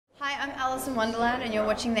I'm Alison Wonderland and you're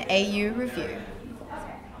watching the AU review.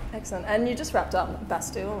 Excellent. And you just wrapped up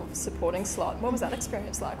Bastille supporting slot. What was that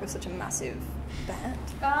experience like with such a massive band?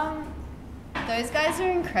 Those guys are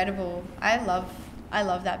incredible. I love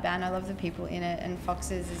that band. I love the people in it, and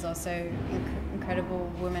Foxes is also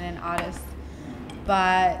incredible woman and artist.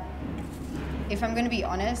 But if I'm going to be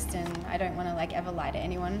honest, and I don't want to like ever lie to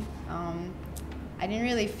anyone, I didn't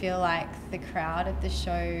really feel like the crowd at the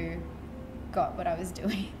show got what I was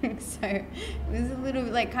doing. So it was a little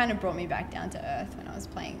like kind of brought me back down to earth when I was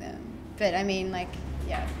playing them. But I mean, like,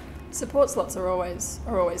 yeah. Support slots are always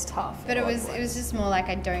tough. But it was just more like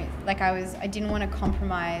I didn't want to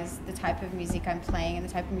compromise the type of music I'm playing and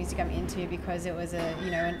the type of music I'm into because it was a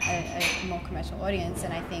more commercial audience.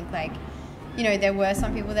 And I think like, you know, there were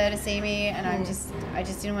some people there to see me, and I just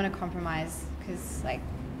didn't want to compromise because like,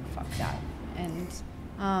 fuck that. And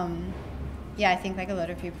yeah, I think like a lot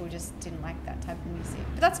of people just didn't like that type of music,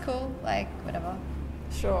 but that's cool. Like whatever.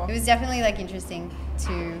 Sure. It was definitely like interesting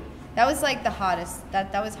to. That was like the hardest.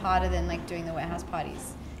 That was harder than like doing the warehouse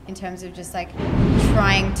parties in terms of just like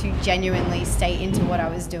trying to genuinely stay into what I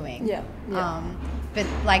was doing. Yeah. But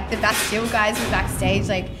like the Bastille guys were backstage,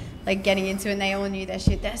 like getting into it, and they all knew their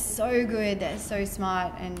shit. They're so good. They're so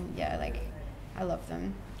smart, and yeah, like I love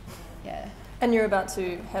them. Yeah. And you're about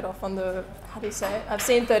to head off on the, how do you say it? I've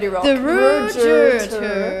seen 30 Rock. The Juror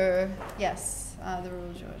Touror. Yes, the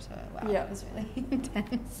Juror Touror. Wow, yeah. That was really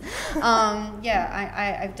intense.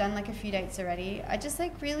 I've done like a few dates already. I just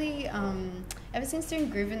like really, ever since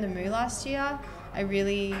doing Groove in the Moo last year, I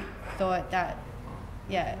really thought that,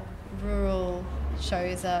 yeah, rural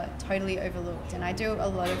shows are totally overlooked. And I do a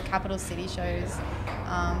lot of capital city shows.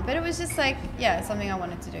 But it was just like, yeah, something I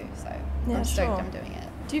wanted to do. So yeah, I'm stoked sure. I'm doing it.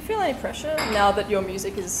 Do you feel any pressure now that your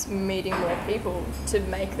music is meeting more people to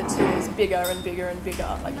make the tours bigger and bigger and bigger?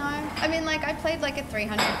 Like, no, I mean, like I played like a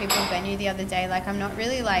 300 people venue the other day. Like I'm not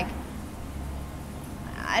really like.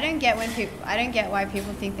 I don't get why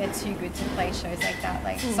people think they're too good to play shows like that.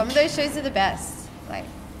 Like some of those shows are the best. Like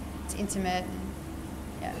it's intimate. And,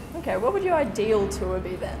 yeah. Okay, what would your ideal tour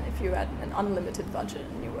be then if you had an unlimited budget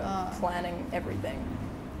and you were planning everything?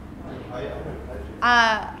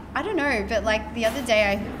 I don't know, but like the other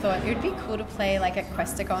day I thought it would be cool to play like at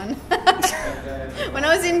Questacon. When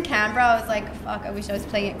I was in Canberra, I was like, fuck, I wish I was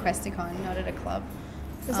playing at Questacon, not at a club.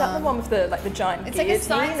 Is that the one with the giant it's guillotine? Like a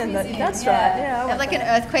science and museum. That's yeah. right. Yeah, they have like an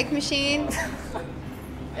earthquake machine.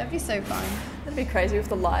 That'd be so fun. That'd be crazy with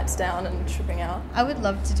the lights down and tripping out. I would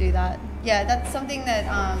love to do that. Yeah, that's something that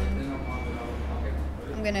I'm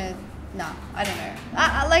gonna. Nah, I don't know.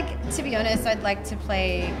 I like, to be honest, I'd like to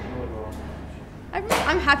play.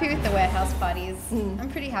 I'm happy with the warehouse parties. I'm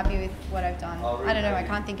pretty happy with what I've done. I don't know, I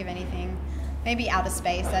can't think of anything. Maybe outer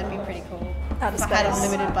space, that'd be pretty cool. Outer if space. I had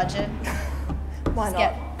unlimited budget. Why Just not?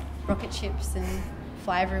 get rocket ships and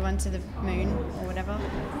fly everyone to the moon or whatever.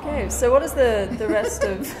 Okay, so what is the rest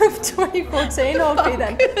of 2014 hold be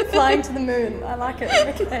then? Flying to the moon. I like it.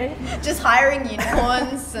 Okay. Just hiring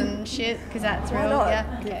unicorns and shit, because that's Why real. not?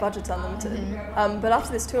 Yeah. Okay. Your budget's unlimited. But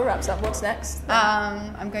after this tour wraps up, what's next?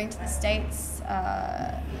 I'm going to the States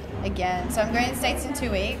again. So I'm going to the States in 2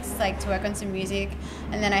 weeks, like to work on some music,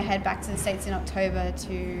 and then I head back to the States in October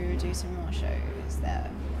to do some more shows there.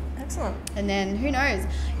 Excellent. And then who knows?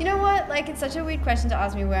 You know what? Like it's such a weird question to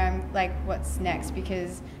ask me where I'm like what's next,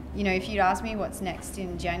 because you know if you'd asked me what's next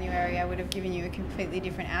in January, I would have given you a completely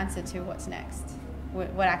different answer to what's next.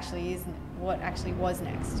 What actually was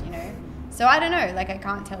next, you know? So I don't know, like I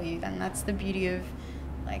can't tell you, and that's the beauty of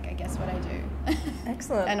like I guess what I do.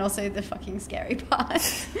 Excellent. And also the fucking scary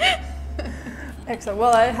part. Excellent.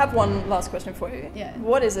 Well, I have one last question for you. Yeah.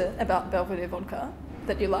 What is it about Belvedere vodka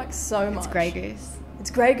that you like so much? It's Grey Goose. It's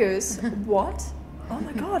Grey Goose. What? Oh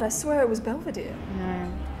my god, I swear it was Belvedere.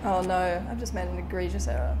 No. Oh no, I've just made an egregious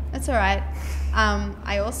error. That's all right.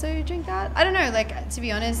 I also drink that. I don't know, like, to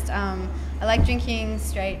be honest, I like drinking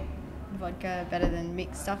straight vodka better than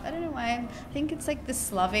mixed stuff. I don't know why. I think it's like the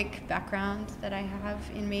Slavic background that I have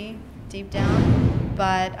in me deep down.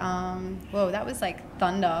 But, whoa, that was like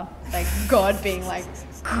thunder. Like God being like,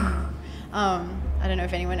 I don't know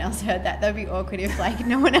if anyone else heard that. That would be awkward if like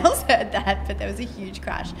no one else heard that, but there was a huge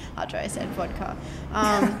crash after I said vodka.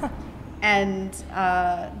 And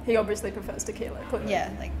he obviously prefers tequila. Clearly.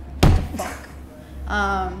 yeah, like what the fuck.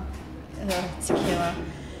 Tequila.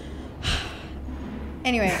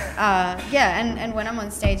 Anyway, and when I'm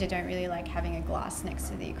on stage, I don't really like having a glass next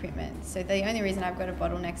to the equipment. So the only reason I've got a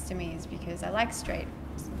bottle next to me is because I like straight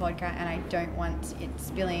vodka and I don't want it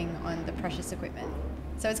spilling on the precious equipment.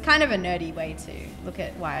 So it's kind of a nerdy way to look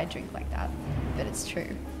at why I drink like that, but it's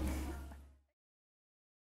true.